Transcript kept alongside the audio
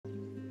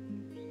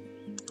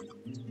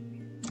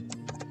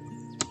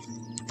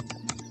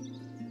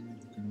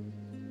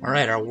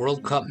Alright, our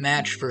World Cup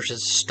match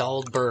versus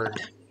Stalled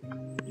Bird.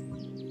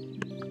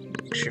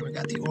 Make sure we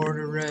got the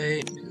order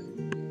right.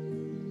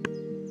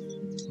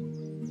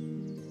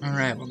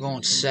 Alright, we're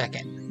going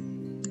second.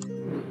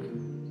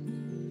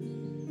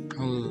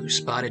 Ooh,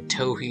 spotted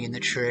towhee in the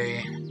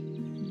tray.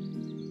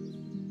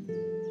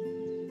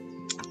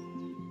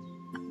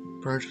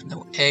 Birds with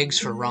no eggs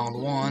for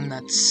round one.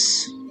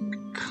 That's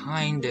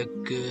kinda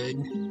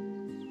good.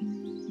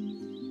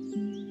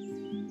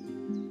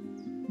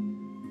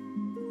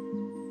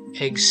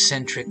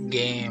 Egg-centric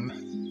game.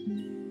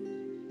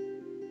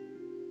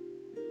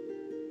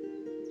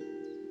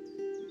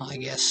 Well, I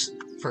guess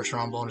first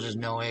round bonus is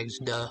no eggs,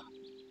 duh.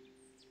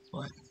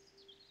 But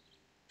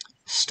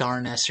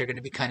star nests are going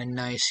to be kind of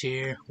nice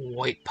here.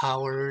 White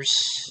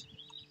powers.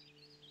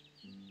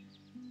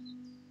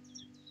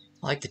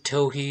 I like the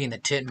towhee and the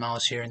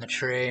titmouse here in the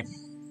tray.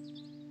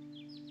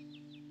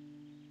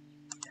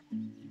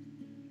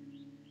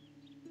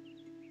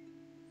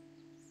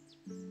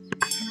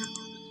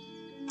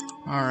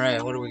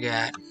 Alright, what do we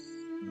got?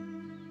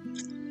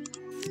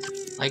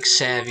 Like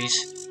savvies.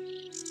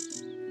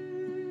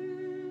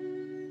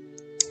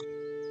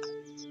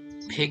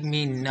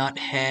 Pygmy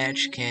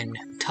nuthatch can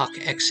tuck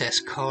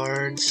excess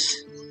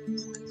cards.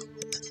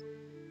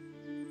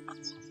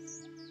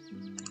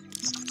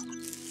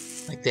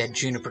 Like that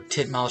juniper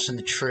titmouse in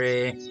the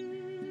tray.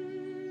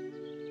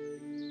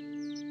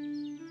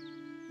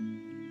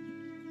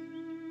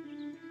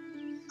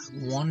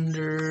 I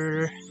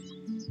wonder...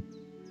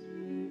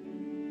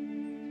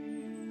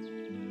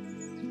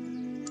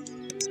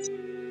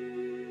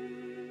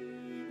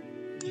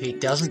 if he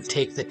doesn't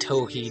take the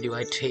towhee, do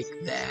I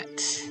take that?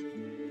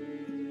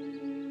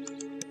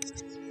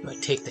 Do I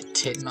take the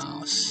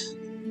titmouse?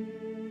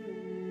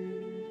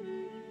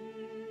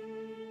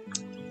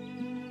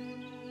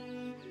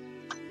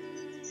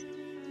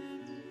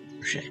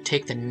 Or should I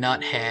take the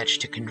nuthatch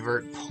to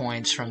convert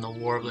points from the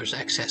warbler's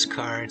excess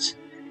cards?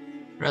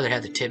 I'd rather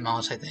have the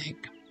titmouse, I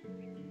think.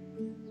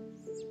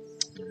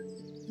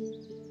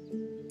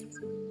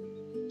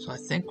 So I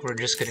think we're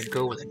just going to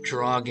go with a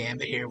draw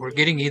gambit here. We're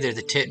getting either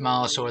the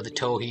titmouse or the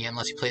towhee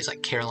unless he plays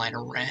like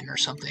Carolina Wren or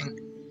something.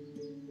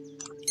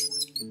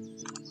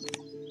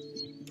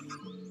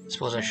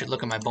 Suppose I should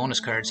look at my bonus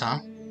cards, huh?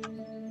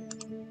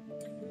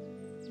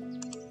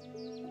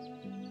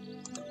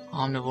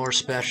 Omnivore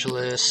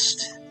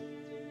Specialist.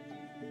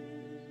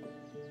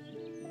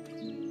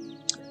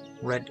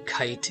 Red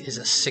Kite is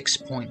a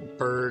 6-point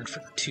bird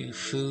for 2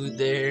 food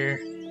there.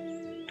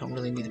 Don't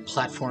really need a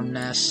platform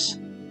nest.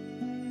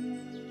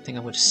 I think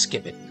I'm going to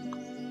skip it.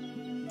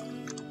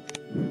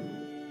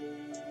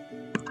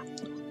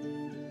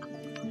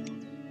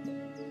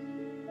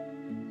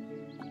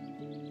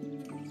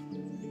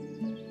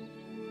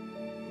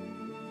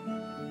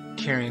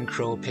 Carrion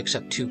Crow picks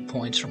up 2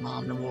 points from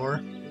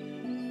Omnivore.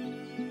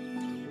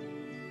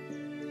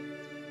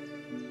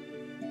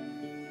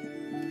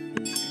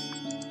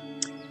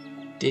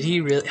 Did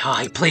he really? Oh,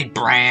 he played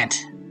Brant.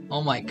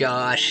 Oh my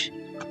gosh.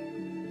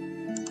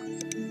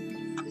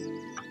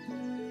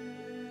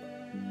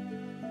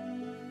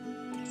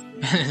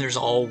 There's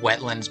all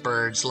wetlands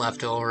birds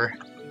left over.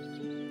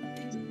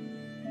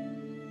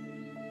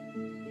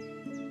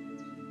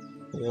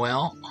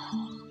 Well,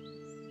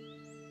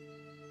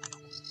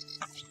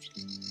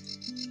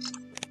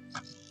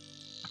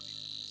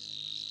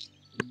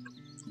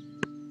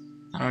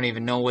 I don't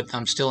even know what.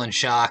 I'm still in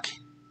shock.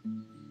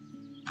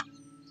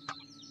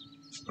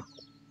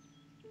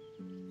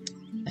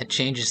 That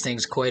changes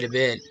things quite a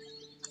bit.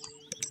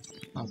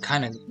 I'm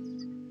kind of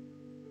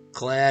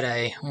glad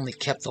I only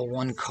kept the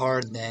 1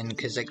 card then,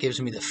 because that gives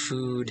me the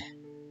food.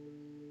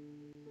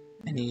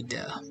 I need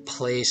to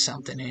play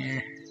something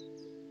here.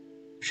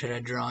 Should I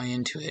draw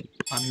into it?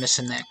 I'm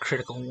missing that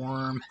critical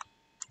worm.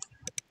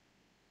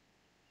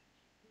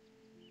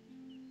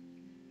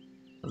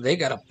 They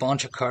got a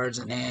bunch of cards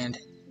in hand.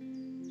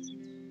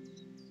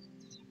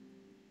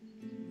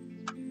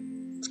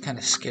 It's kind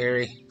of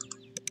scary.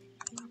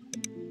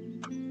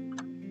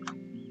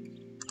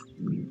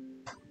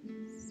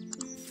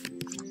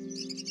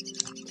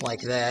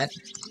 Like that.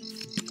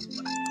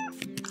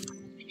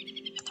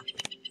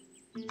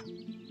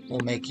 We'll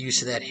make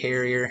use of that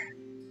Harrier.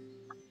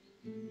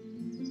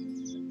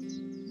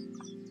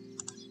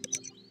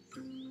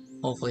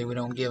 Hopefully we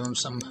don't give him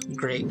some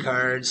great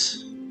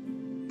cards.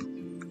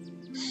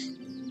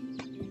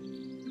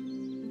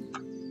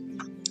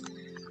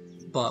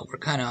 But we're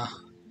kind of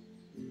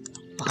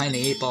behind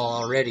the 8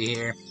 ball already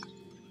here.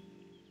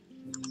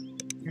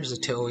 Here's a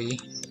towhee.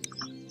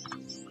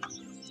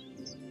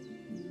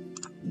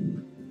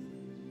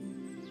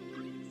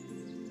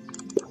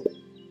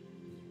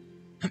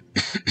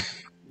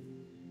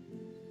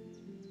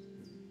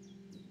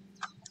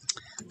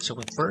 So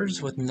with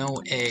birds with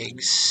no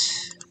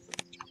eggs,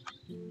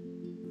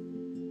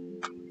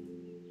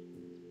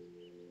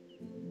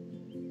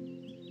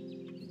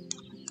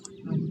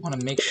 I want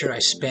to make sure I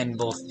spend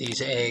both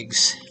these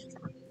eggs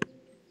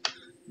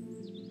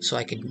so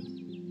I could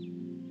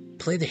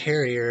play the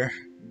Harrier,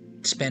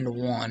 spend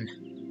 1,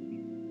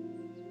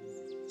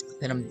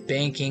 Then I'm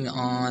banking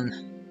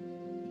on...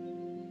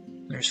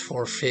 There's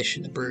 4 fish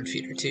in the bird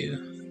feeder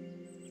too.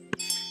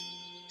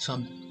 So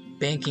I'm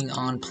banking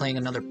on playing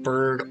another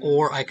bird,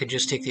 or I could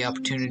just take the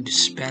opportunity to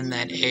spend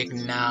that egg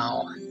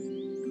now.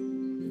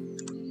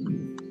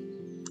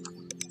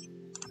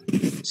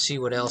 See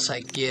what else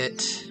I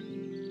get.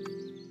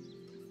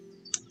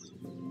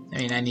 I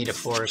mean, I need a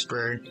forest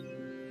bird.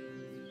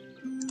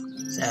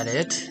 Is that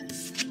it?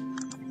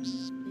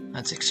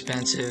 That's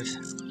expensive.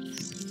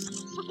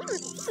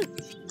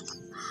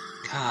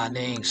 God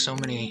dang, so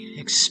many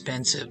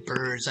expensive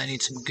birds. I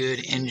need some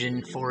good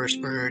engine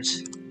forest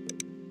birds.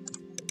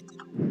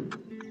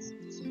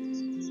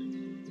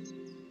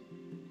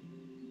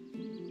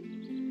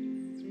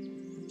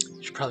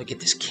 Should probably get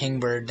this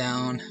kingbird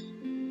down.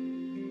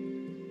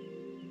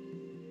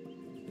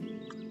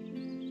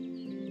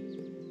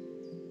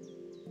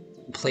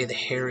 Play the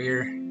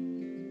harrier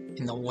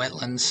in the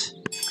wetlands.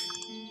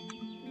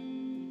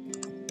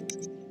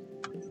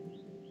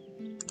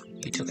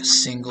 He took a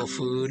single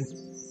food.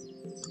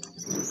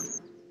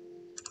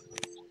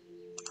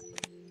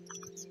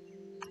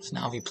 So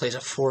now if he plays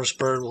a forest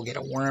bird, we'll get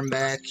a worm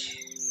back.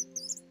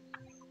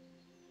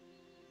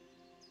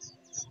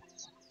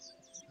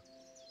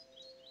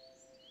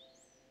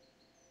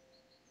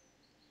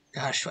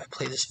 Gosh, do I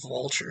play this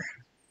vulture?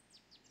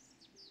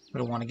 I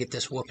don't want to get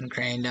this whooping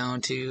crane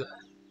down too.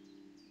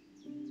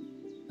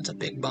 That's a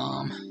big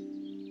bomb.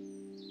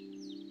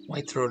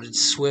 White-throated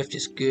swift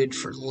is good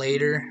for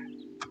later.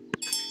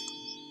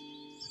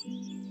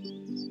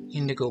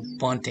 Indigo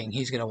bunting,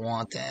 he's gonna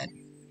want that.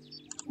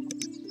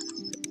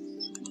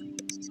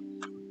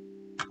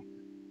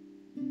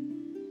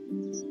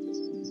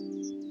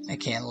 I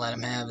can't let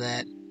him have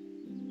that.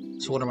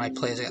 So what are my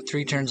plays? I got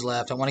 3 turns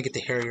left. I want to get the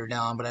harrier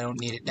down, but I don't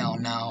need it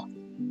down now.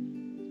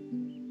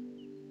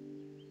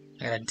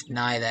 I gotta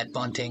deny that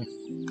bunting.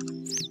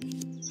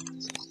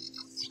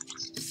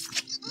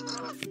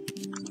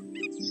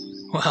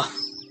 Well,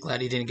 glad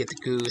he didn't get the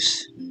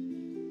goose.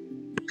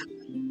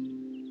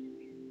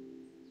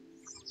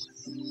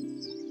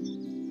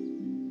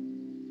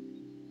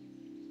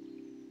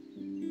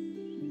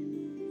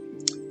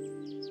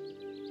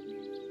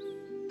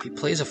 If he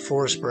plays a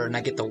forest bird and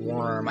I get the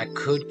worm, I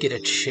could get a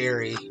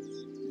cherry.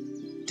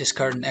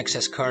 Discard an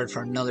excess card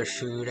for another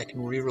food. I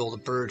can reroll the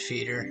bird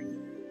feeder.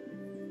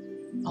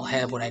 I'll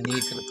have what I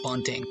need for the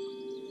bunting.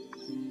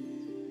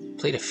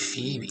 Played a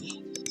Phoebe.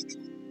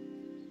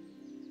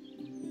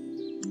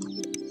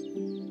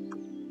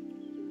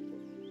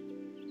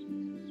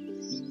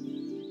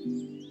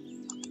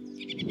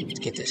 Let's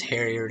get this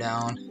harrier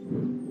down.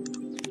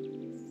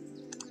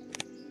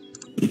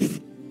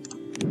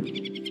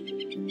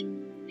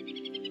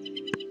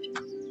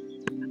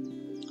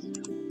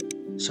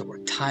 So we're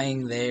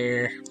tying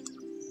there.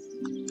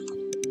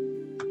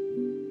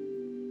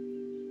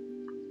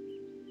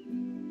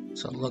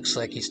 So it looks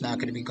like he's not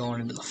going to be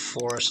going into the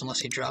forest unless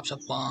he drops a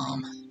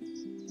bomb.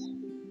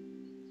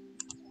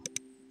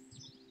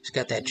 He's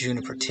got that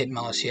juniper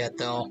titmouse yet,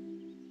 though.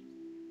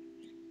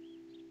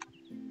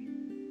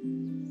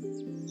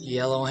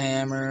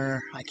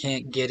 Yellowhammer. I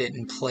can't get it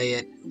and play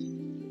it.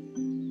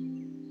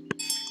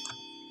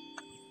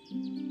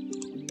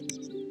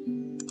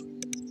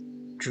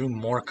 Drew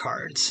more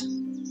cards.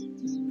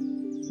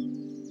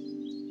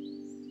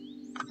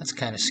 That's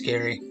kind of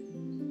scary.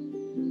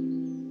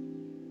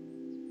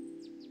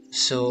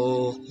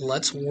 So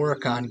let's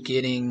work on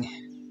getting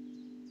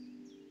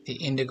the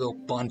indigo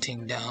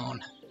bunting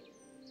down.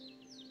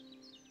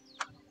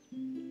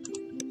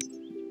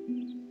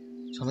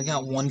 So only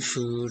got 1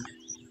 food,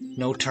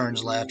 no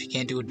turns left. You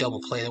can't do a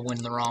double play to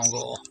win the wrong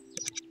goal.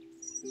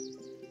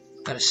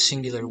 Got a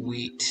singular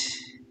wheat.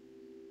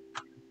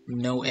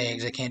 No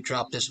eggs. I can't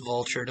drop this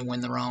vulture to win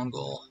the round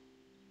goal.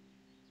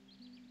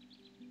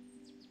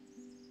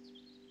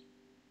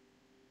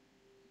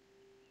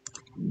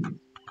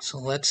 So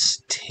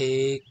let's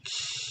take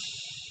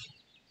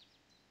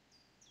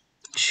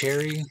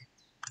cherry.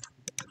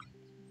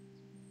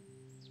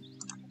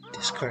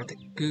 Discard the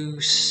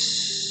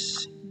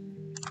goose.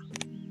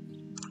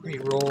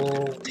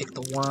 Reroll. Take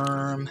the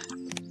worm.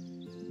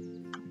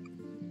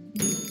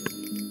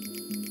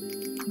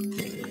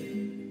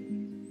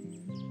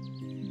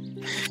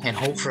 And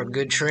hope for a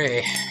good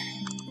tray.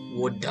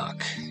 Wood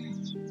duck.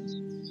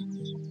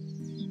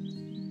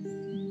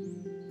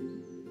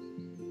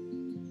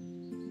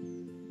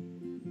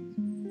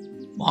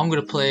 Well, I'm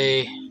going to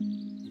play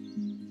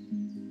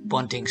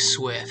Bunting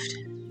Swift.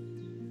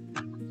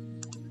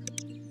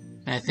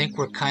 And I think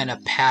we're kind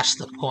of past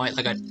the point.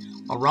 Like a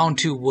round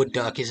 2 wood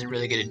duck isn't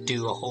really going to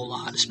do a whole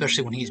lot,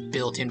 especially when he's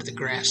built into the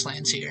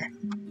grasslands here.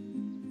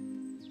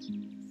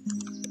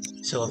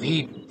 So if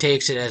he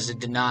takes it as a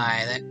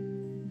deny,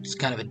 that's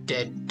kind of a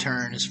dead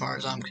turn as far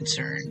as I'm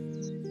concerned.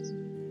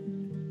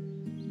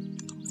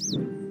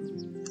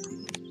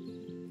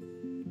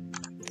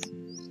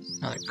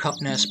 Another cup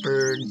nest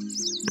bird.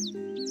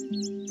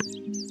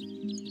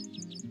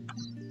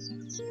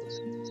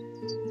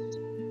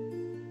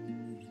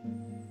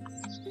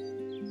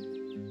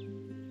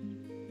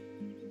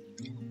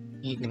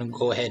 You can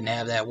go ahead and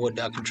have that wood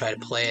duck and try to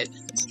play it.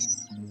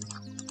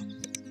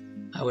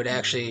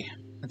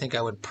 I think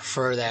I would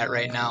prefer that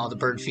right now. The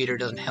bird feeder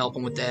doesn't help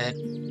him with that.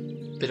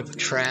 Bit of a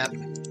trap.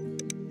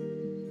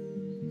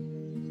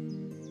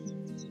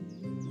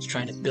 He's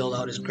trying to build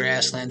out his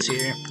grasslands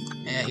here.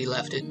 Yeah, he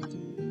left it.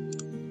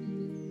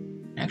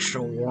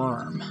 Extra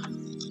worm.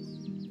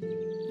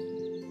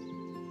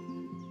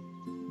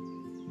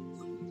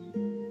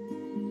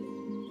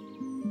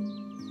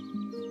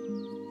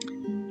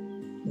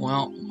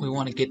 Well, we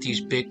want to get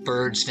these big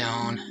birds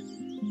down.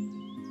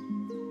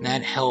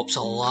 That helps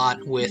a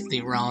lot with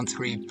the round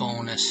 3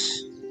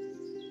 bonus.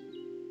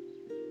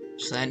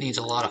 So that needs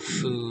a lot of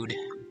food.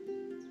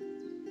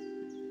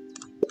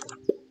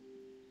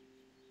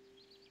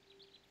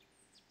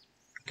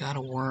 Got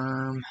a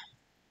worm.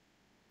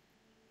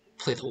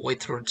 Play the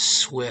white-throated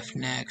swift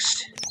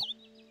next.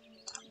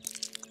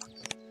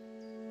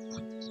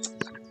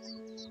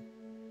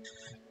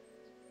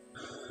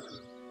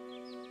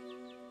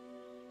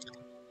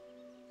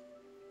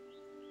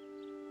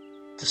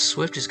 The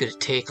swift is going to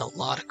take a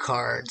lot of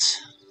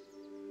cards.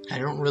 I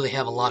don't really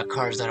have a lot of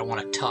cards that I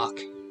want to tuck.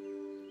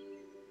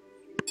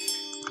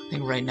 I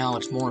think right now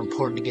it's more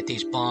important to get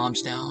these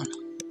bombs down.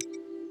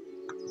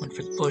 Went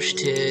for the bush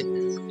tit.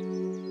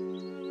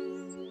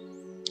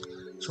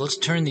 So let's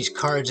turn these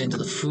cards into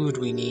the food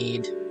we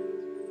need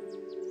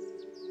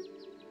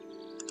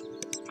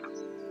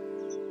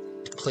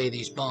to play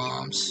these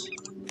bombs.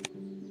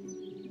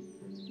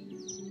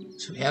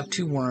 So we have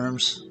 2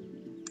 worms.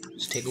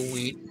 Let's take a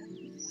wheat.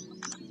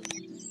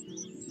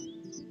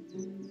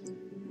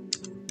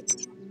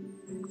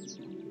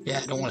 Yeah,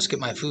 I don't want to skip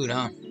my food,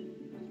 huh?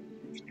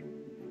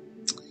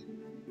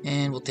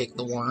 And we'll take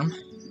the worm.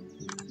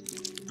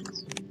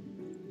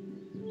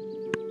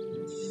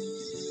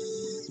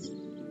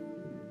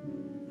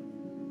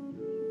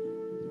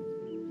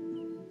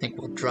 I think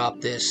we'll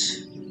drop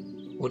this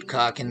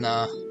woodcock in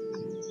the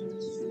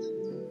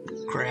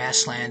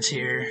grasslands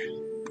here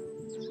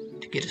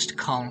to get us to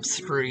column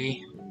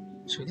 3,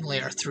 so we can lay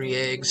our 3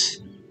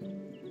 eggs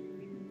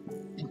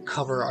and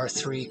cover our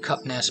 3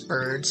 cup nest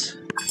birds.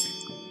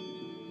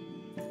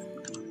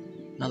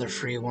 Another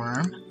free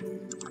worm.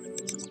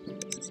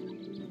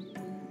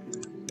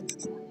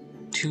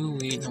 2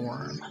 wheat and a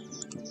worm.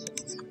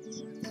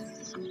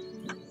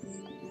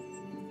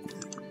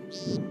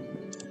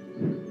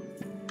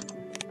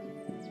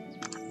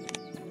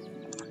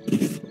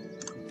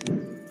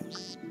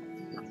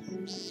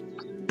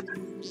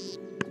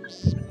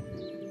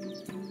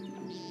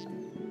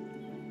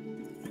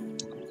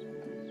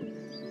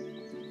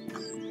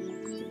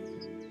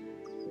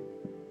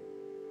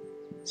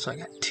 So I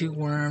got 2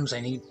 worms,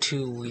 I need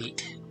 2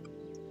 wheat.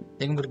 I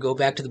think I'm going to go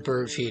back to the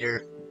bird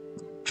feeder,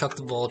 chuck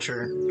the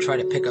vulture, try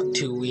to pick up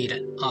 2 wheat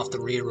off the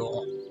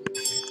reroll.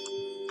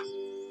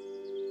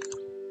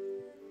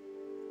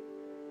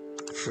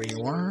 Free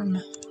worm,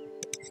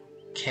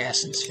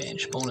 Cassin's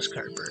Finch, bonus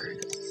card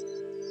bird.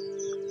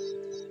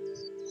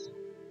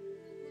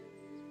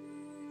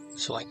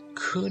 So I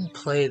could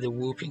play the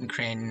whooping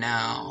crane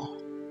now,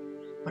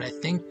 but I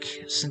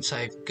think since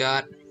I've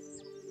got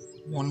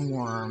 1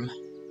 worm,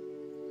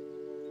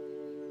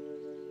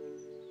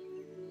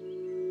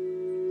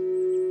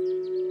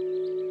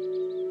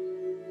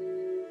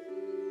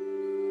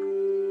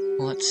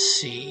 let's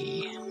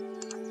see.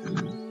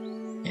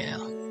 Yeah.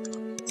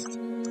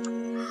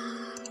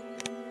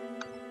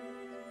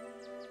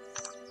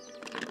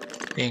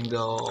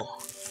 Bingo.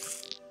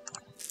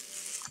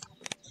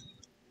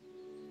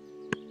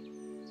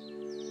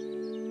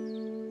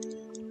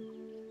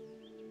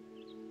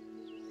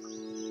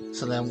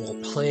 So then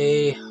we'll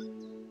play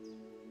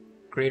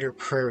Greater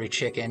Prairie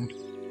Chicken.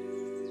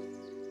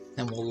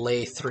 Then we'll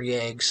lay 3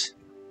 eggs,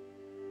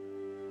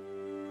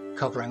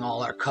 covering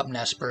all our cup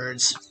nest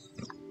birds.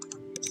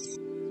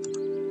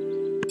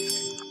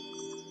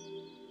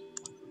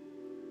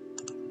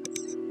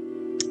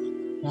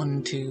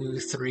 One, 2,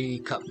 3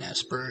 cup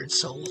nest birds,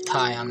 so we'll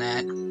tie on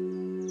that.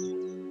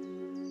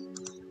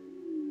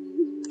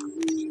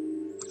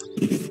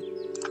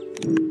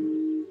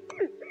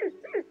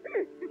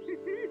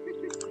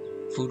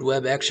 Food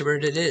web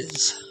extrovert it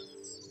is.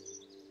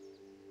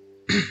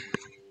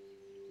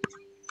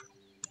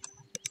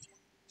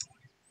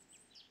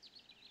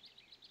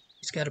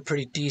 He's got a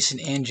pretty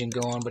decent engine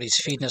going, but he's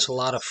feeding us a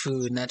lot of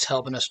food, and that's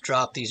helping us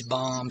drop these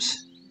bombs.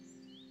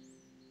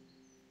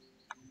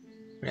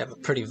 We have a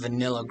pretty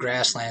vanilla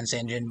grasslands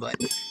engine, but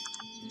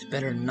it's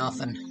better than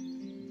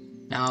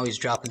nothing. Now he's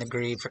dropping the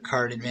greed for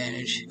card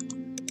advantage.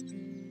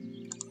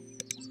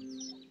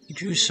 He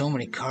drew so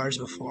many cards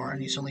before,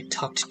 and he's only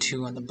tucked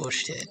 2 on the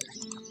bush tit.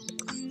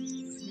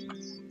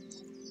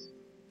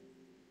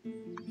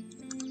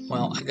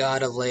 Well, I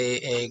gotta lay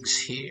eggs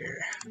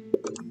here.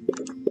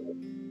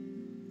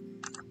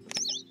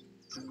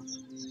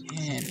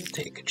 And we'll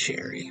take a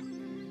cherry.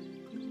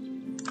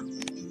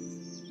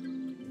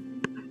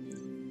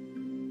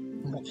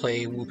 We'll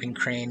play Whooping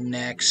Crane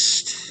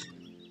next.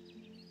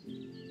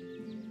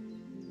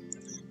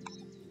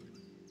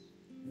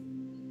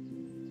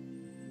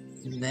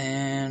 And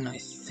then I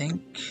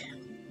think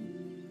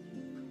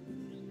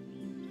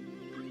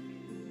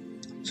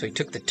So he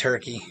took the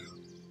turkey.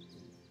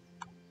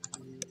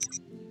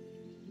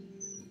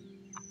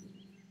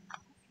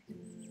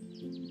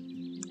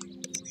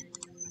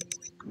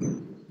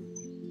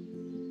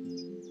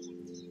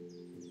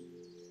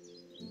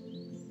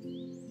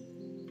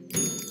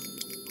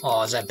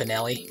 Oh, is that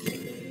Benelli?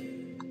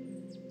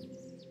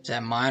 Is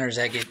that mine or does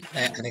that get...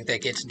 I think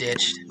that gets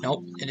ditched.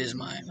 Nope, it is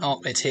mine. Oh,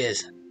 it's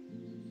his.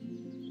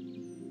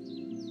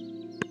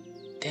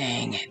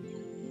 Dang it.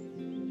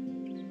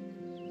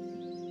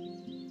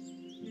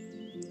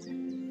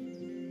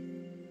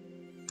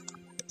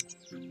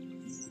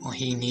 Well,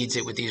 he needs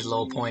it with these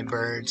low point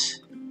birds.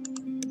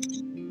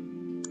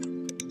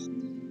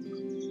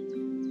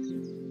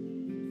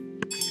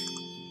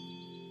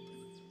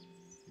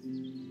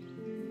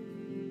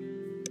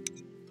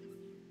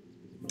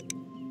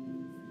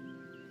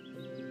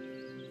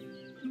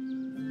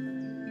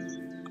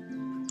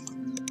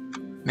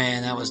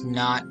 Man, that was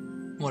not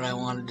what I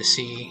wanted to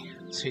see.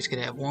 So he's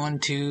gonna have 1,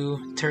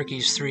 2,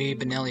 turkeys 3,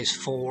 Benelli's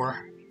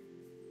 4.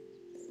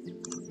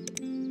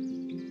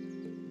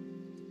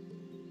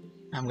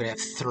 I'm gonna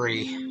have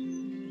 3.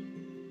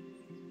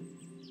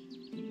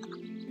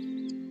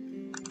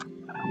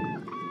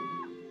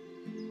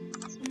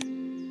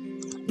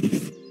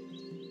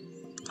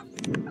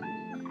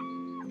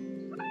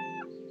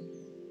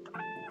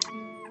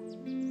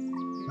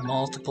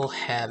 Multiple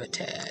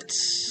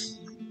habitats.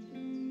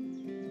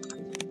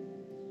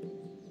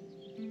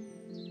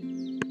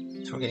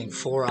 So we're getting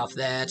 4 off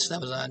that, so that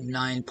was a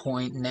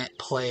 9-point net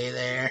play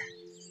there.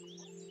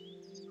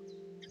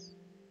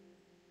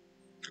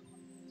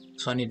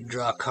 So I need to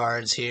draw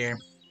cards here.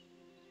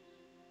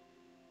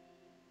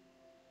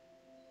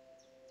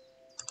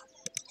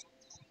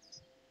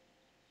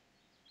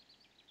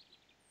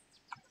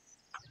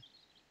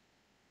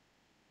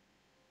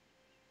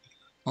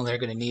 Well, they're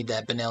going to need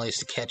that Benelli's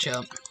to catch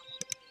up. At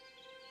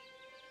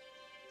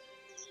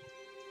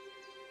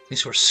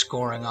least we're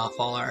scoring off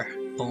all our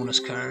bonus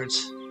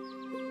cards.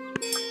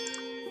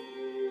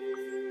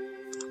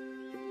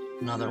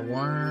 Another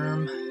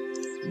worm.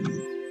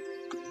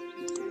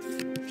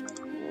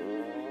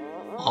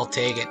 I'll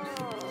take it.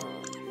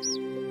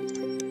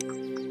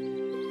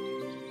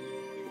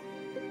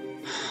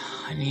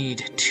 I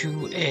need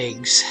 2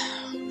 eggs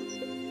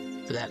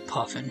for that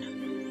puffin.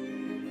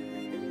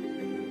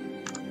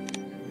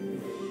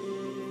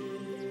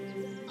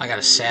 I got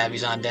a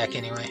Savvy's on deck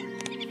anyway.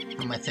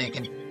 What am I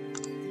thinking?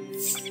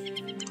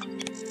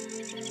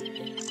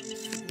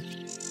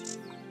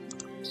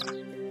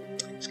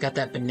 It's got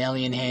that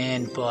Benelli in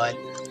hand, but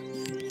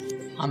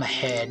I'm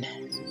ahead.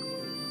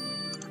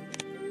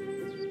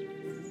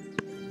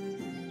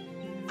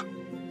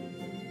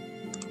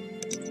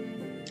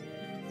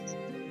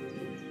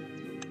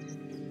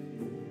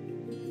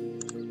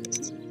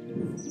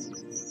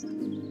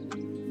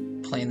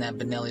 Playing that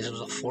Benelli's was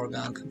a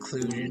foregone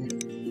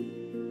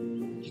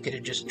conclusion. He could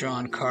have just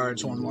drawn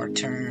cards one more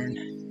turn.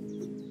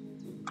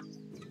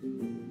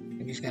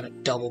 If he's got a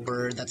double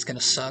bird, that's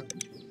gonna suck.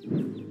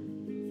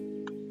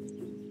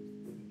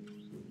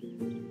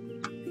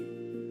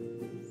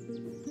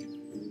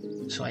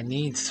 So I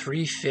need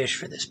 3 fish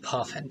for this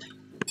puffin.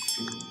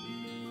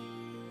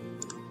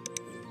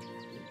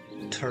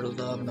 Turtle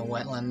dove in the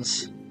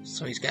wetlands.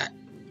 So he's gonna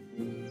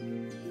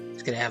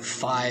have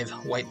 5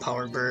 white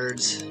powered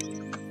birds.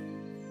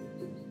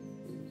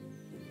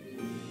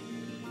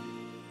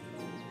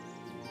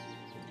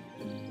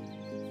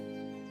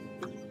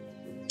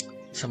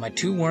 So my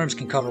 2 worms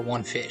can cover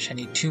 1 fish. I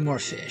need 2 more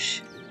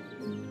fish.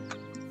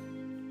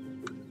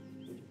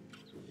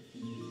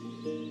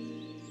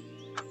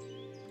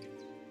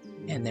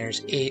 And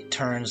there's 8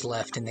 turns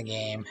left in the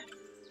game.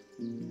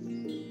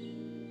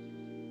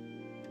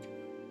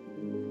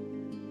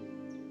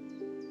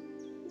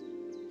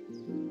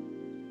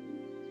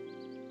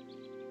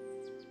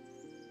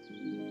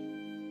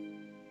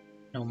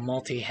 No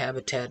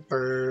multi-habitat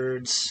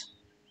birds.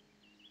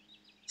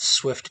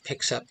 Swift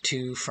picks up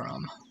 2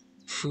 from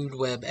Food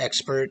Web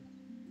Expert.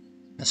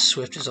 The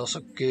Swift is also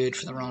good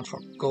for the round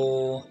 4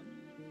 goal.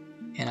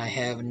 And I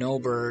have no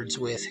birds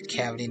with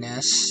cavity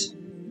nests.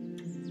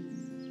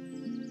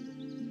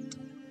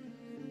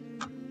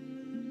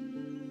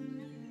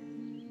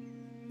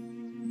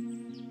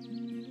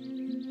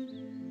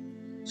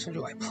 So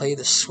do I play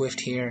the Swift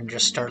here and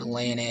just start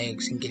laying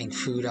eggs and getting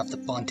food off the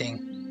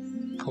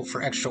bunting? Hope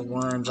for extra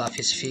worms off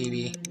his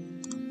Phoebe.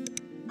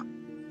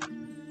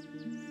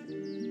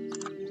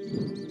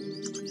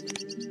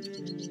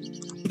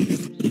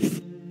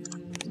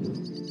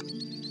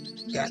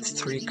 Got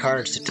 3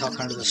 cards to tuck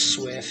under the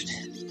Swift.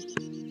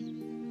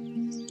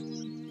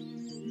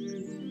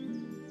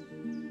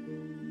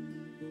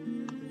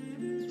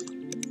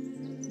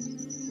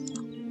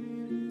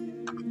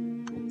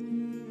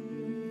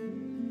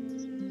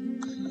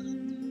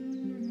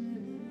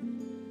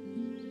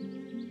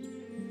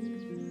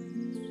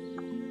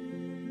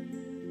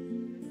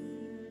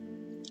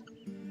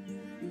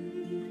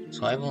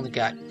 So I've only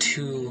got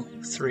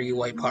 2, 3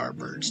 white power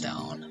birds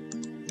down.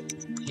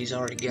 He's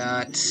already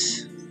got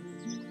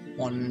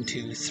 1,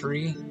 2,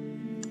 3.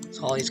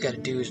 So all he's got to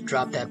do is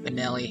drop that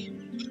Benelli.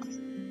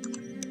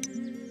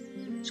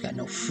 He's got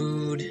no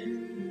food.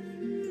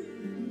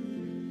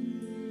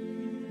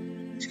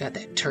 He's got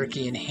that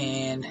turkey in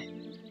hand.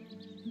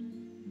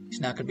 He's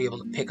not going to be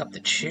able to pick up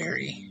the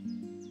cherry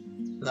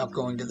without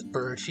going to the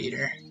bird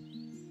feeder.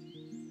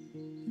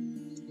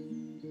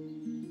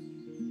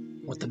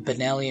 With the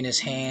Benelli in his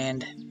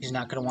hand, he's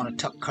not going to want to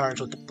tuck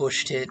cards with the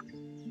bush tit.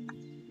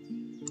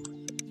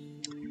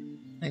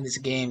 I think this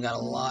game got a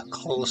lot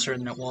closer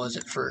than it was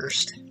at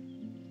first.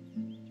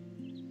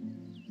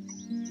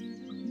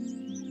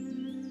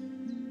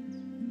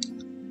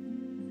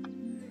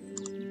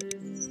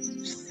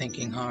 Just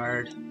thinking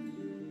hard.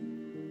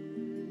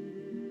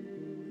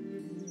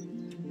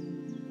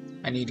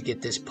 I need to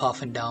get this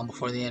puffing down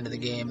before the end of the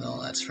game,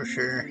 though, that's for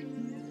sure.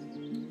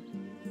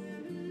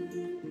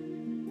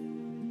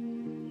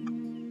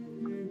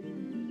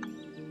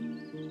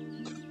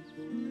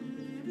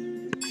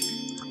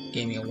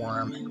 Gave me a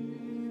worm.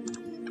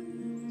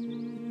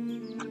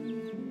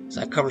 So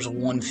that covers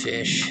one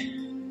fish.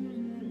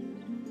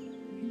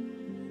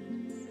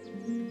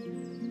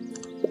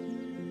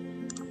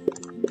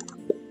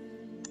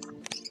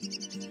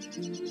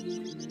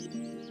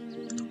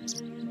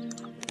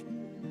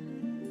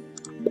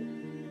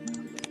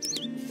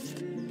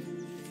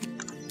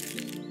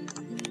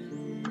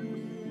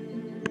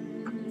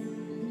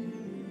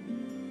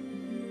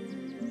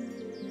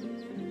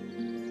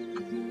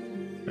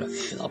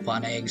 Fill up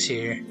on eggs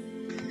here.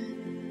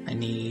 I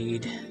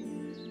need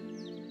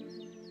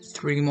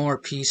 3 more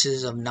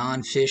pieces of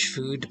non-fish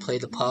food to play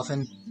the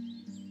puffin.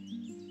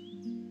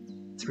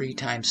 3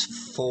 times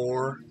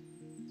 4.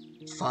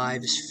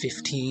 5 is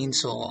 15,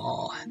 so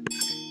I'll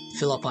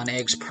fill up on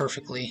eggs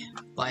perfectly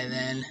by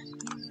then.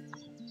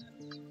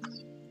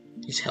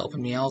 He's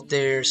helping me out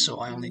there, so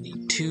I only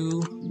need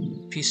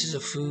 2 pieces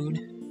of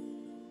food.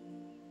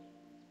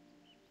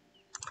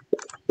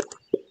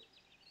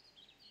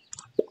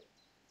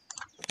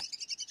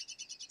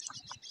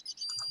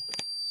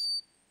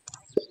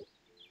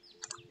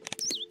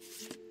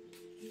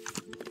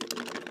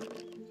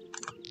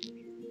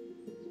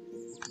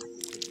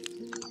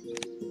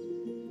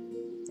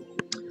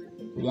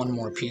 One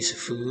more piece of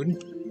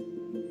food.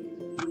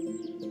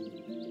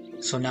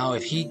 So now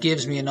if he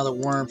gives me another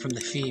worm from the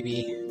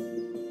Phoebe,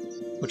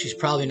 which he's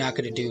probably not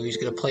going to do, he's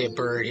going to play a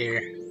bird here.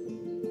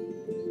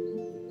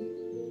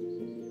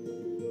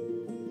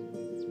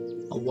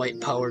 A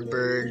white powered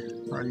bird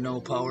or a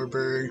no power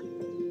bird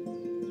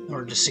in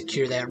order to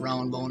secure that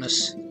round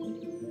bonus.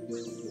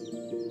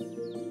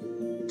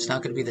 It's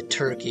not going to be the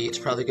turkey, it's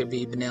probably going to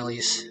be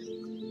Benelli's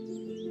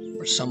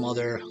or some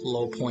other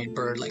low point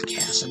bird like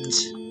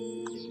Cassin's.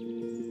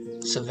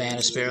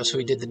 Savannah Sparrow, so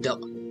we did the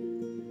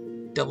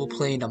double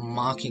play into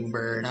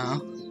Mockingbird, huh?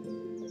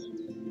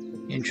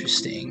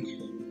 Interesting.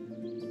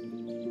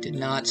 Did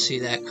not see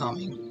that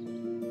coming.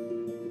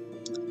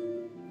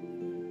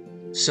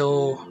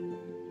 So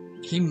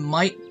he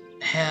might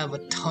have a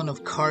ton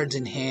of cards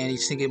in hand.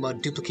 He's thinking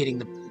about duplicating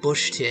the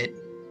bush tit,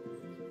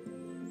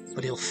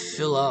 but he'll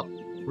fill up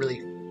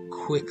really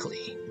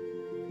quickly.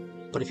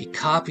 But if he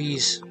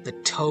copies the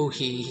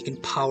towhee, he can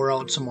power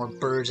out some more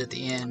birds at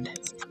the end.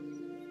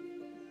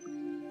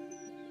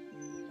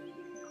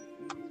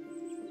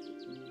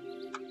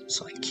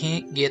 So I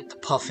can't get the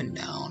puffin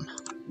down.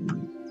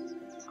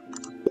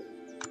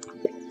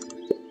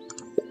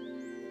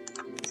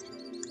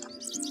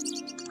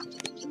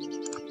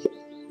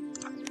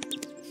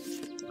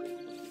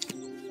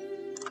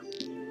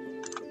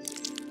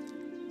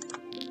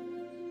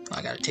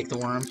 I gotta take the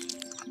worm.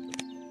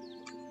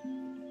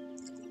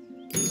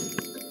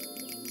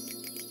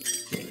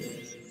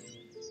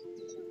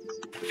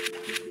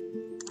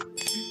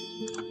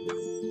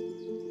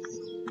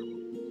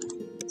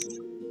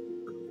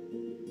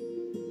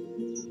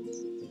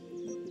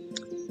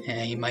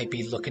 Yeah, he might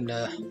be looking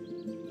to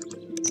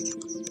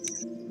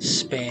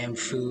spam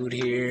food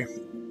here.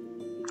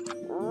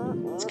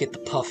 Let's get the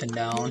puffin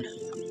down.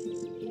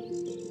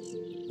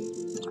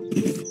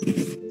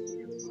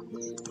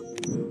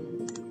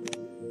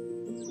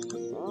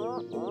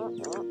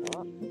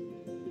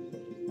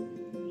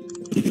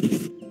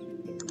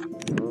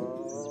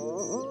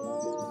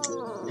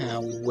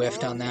 We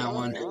whiffed on that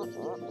one.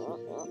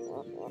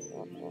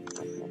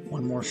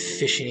 One more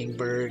fishing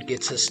bird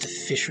gets us to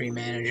fishery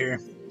manager.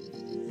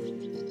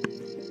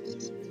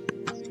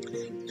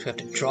 So we have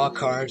to draw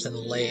cards and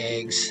lay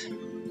eggs.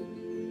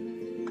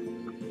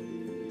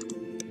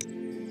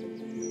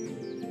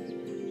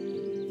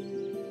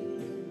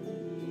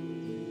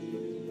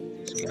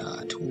 It's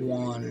got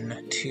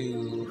 1,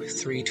 2,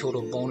 3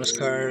 total bonus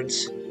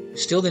cards.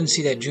 Still didn't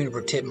see that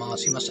juniper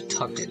titmouse. He must have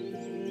tucked it.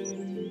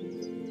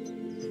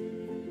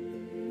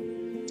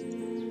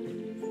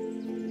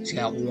 He's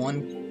got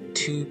 1,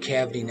 2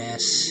 cavity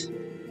nests.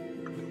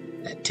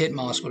 That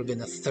titmouse would have been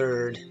the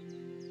 3rd.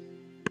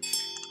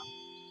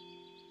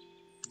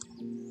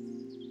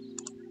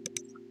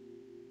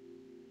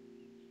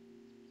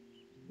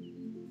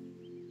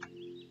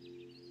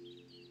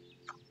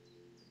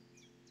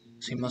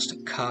 So he must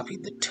have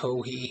copied the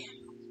towhee.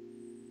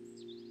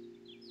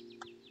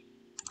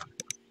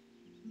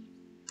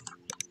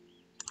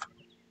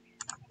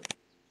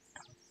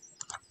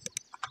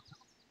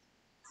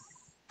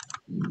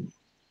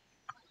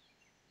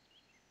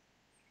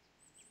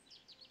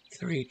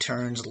 3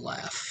 turns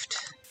left.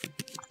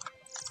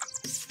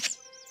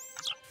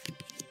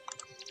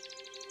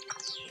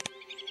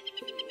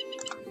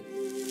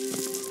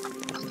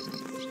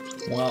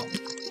 Well,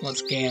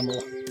 let's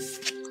gamble.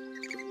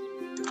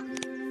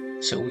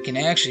 So we can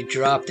actually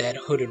drop that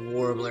hooded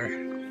warbler.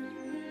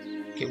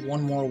 Get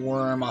 1 more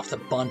worm off the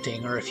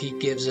bunting, or if he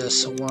gives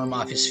us a worm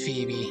off his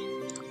Phoebe,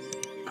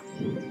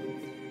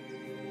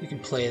 we can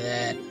play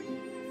that.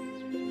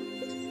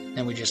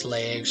 Then we just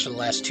lay eggs for the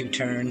last 2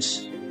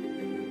 turns.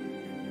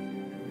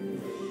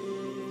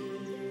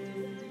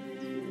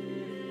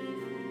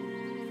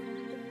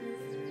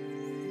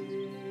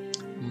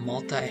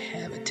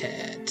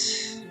 Multi-habitat.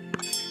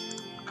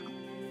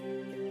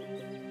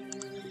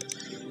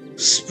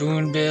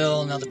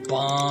 Spoonbill, another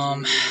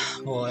bomb.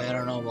 Boy, I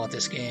don't know about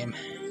this game.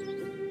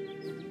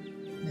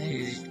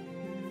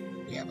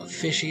 We have a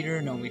fish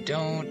eater. No, we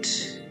don't.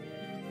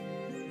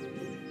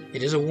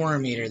 It is a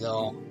worm eater,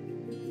 though.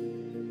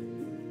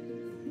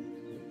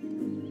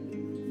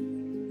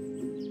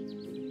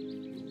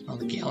 Oh,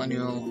 the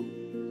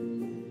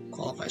Gallinule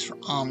qualifies for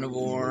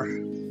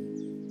omnivore.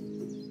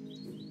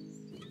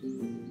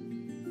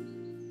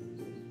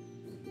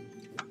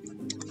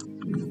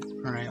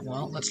 Alright,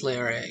 well, let's lay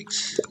our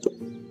eggs.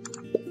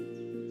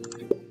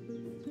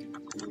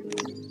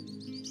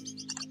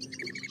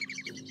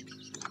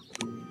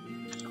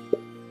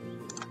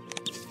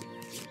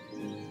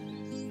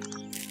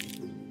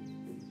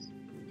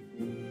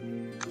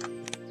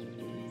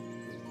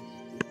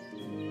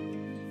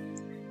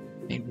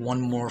 Need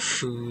 1 more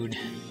food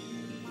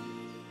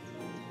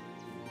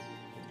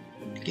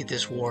to get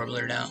this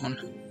warbler down.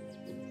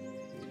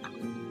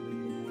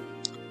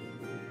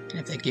 And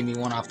if they give me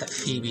 1 off that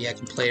Phoebe, I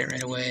can play it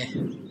right away.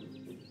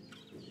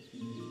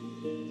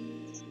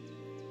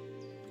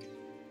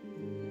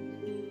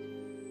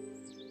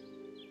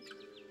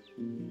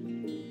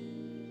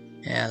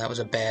 Yeah, that was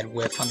a bad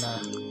whiff on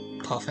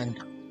the puffin.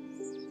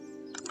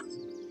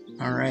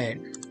 Alright.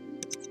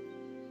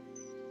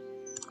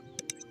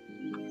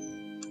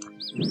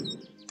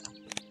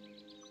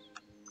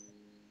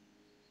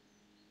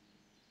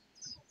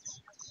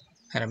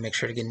 Gotta make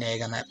sure to get an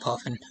egg on that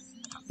puffin.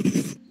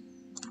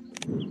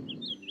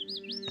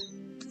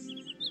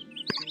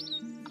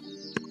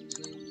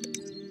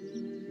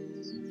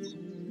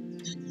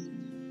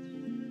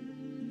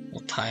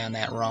 We'll tie on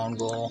that round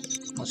goal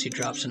unless he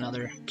drops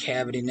another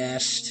cavity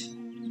nest.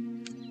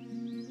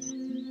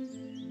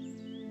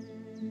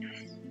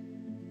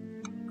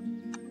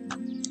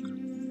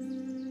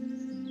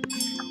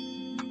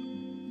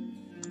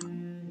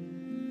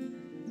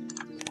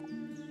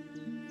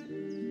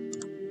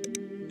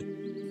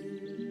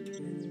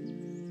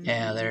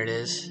 Yeah, there it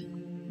is.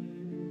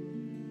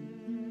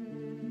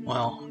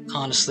 Well,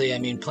 honestly, I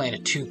mean, playing a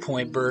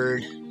 2-point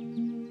bird.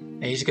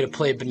 And he's going to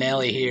play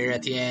Benelli here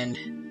at the end.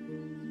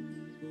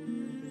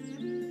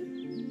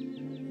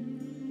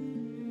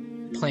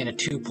 Playing a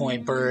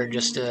 2-point bird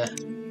just to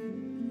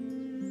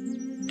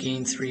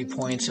gain 3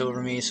 points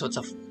over me. So it's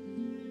a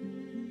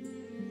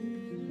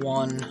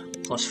 1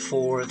 plus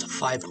 4. It's a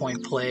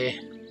 5-point play.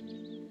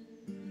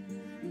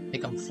 I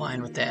think I'm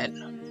fine with that.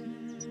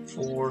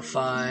 4,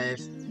 5,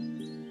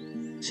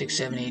 6,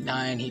 7, 8,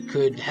 9. He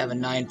could have a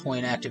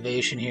 9-point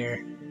activation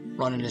here,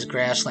 running his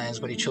grasslands,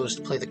 but he chose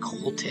to play the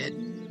cold tit.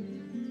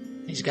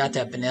 He's got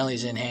that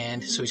Benelli's in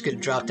hand, so he's going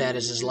to drop that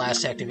as his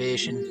last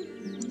activation.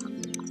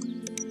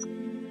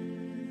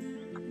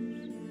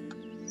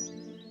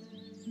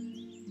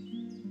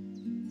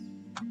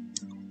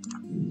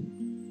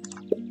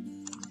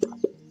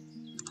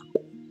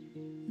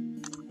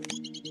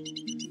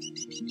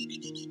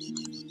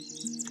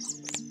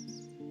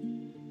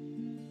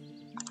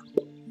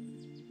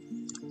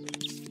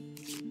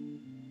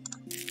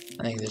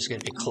 I think this is going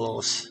to be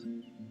close.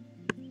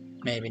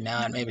 Maybe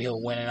not. Maybe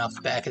he'll win it off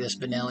the back of this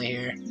Benelli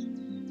here.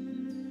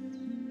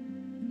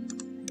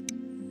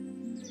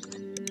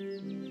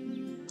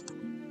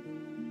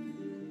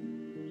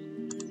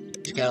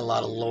 He's got a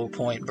lot of low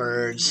point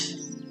birds.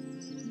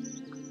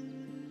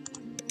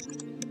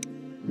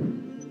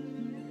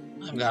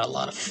 I've got a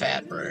lot of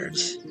fat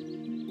birds.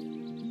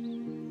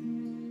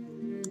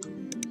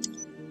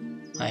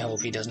 I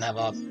hope he doesn't have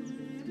a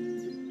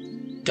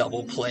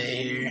double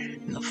play here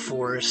in the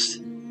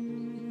forest.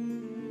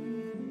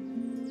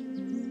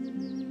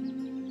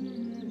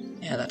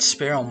 Yeah, that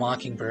Sparrow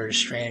Mockingbird is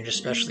strange,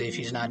 especially if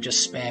he's not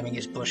just spamming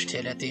his bush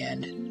tit at the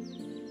end.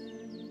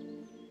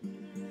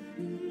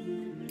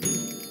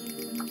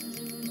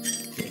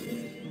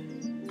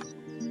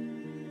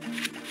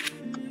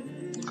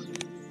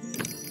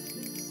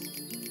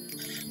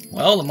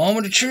 Well, the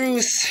moment of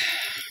truth.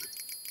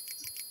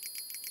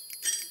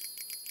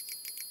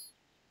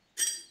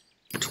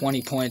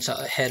 20 points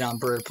ahead on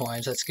bird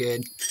points. That's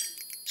good.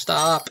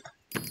 Stop.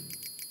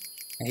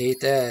 I hate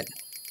that.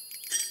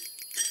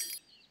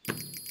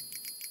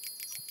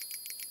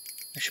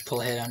 I should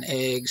pull ahead on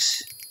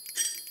eggs.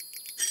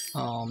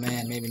 Oh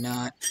man, maybe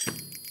not.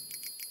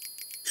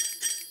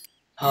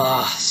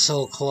 Ah,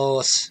 so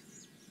close.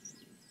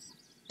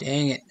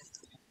 Dang it.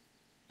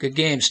 Good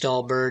game,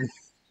 Stallbird.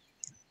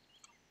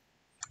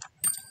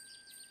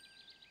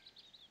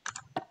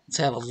 Let's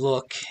have a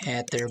look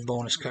at their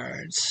bonus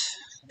cards.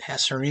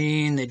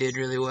 Passerine, they did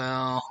really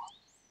well.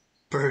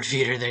 Bird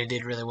Feeder, they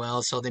did really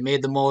well. So they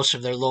made the most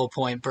of their low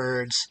point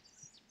birds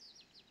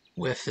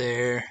with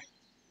their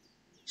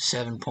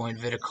 7-point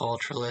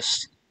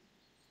Viticulturalist.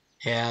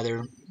 Yeah,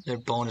 their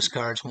bonus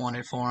cards won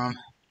it for them.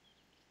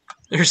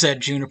 There's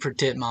that Juniper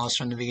Titmouse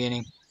from the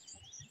beginning.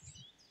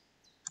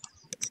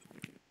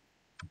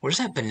 Where's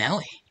that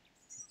Benelli?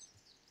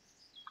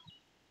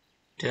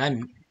 Did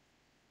I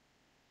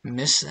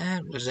miss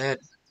that?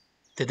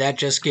 Did that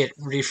just get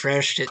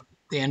refreshed at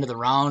the end of the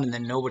round and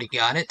then nobody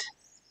got it?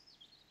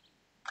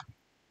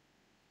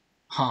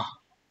 Huh.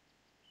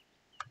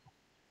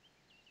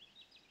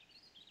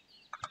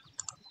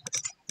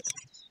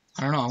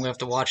 I don't know. I'm going to have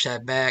to watch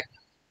that back.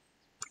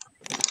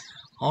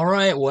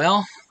 Alright,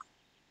 well.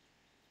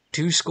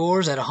 2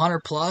 scores at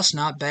 100 plus.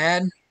 Not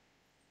bad.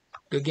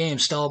 Good game,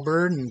 Stall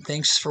Bird, and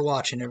thanks for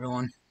watching,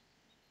 everyone.